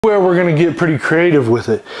Where we're gonna get pretty creative with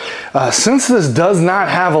it. Since this does not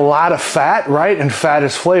have a lot of fat, right? And fat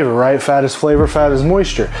is flavor, right? Fat is flavor, fat is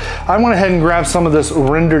moisture. I went ahead and grabbed some of this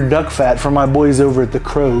rendered duck fat from my boys over at the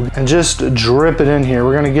Krog and just drip it in here.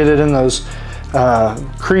 We're gonna get it in those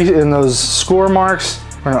score marks.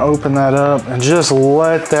 We're gonna open that up and just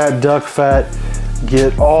let that duck fat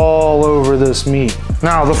get all over this meat.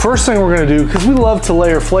 Now, the first thing we're gonna do, because we love to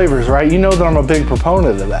layer flavors, right? You know that I'm a big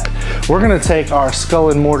proponent of that. We're gonna take our Skull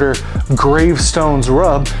and Mortar Gravestones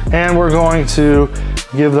rub and we're going to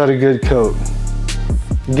give that a good coat.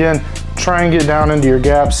 Again, try and get down into your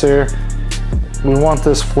gaps there. We want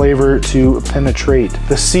this flavor to penetrate.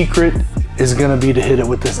 The secret is gonna be to hit it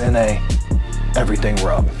with this NA Everything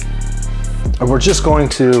rub. And we're just going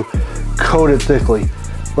to coat it thickly.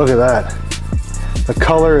 Look at that. The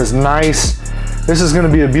color is nice. This is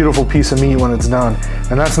gonna be a beautiful piece of meat when it's done.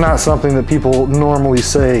 And that's not something that people normally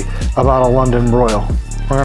say about a London broil.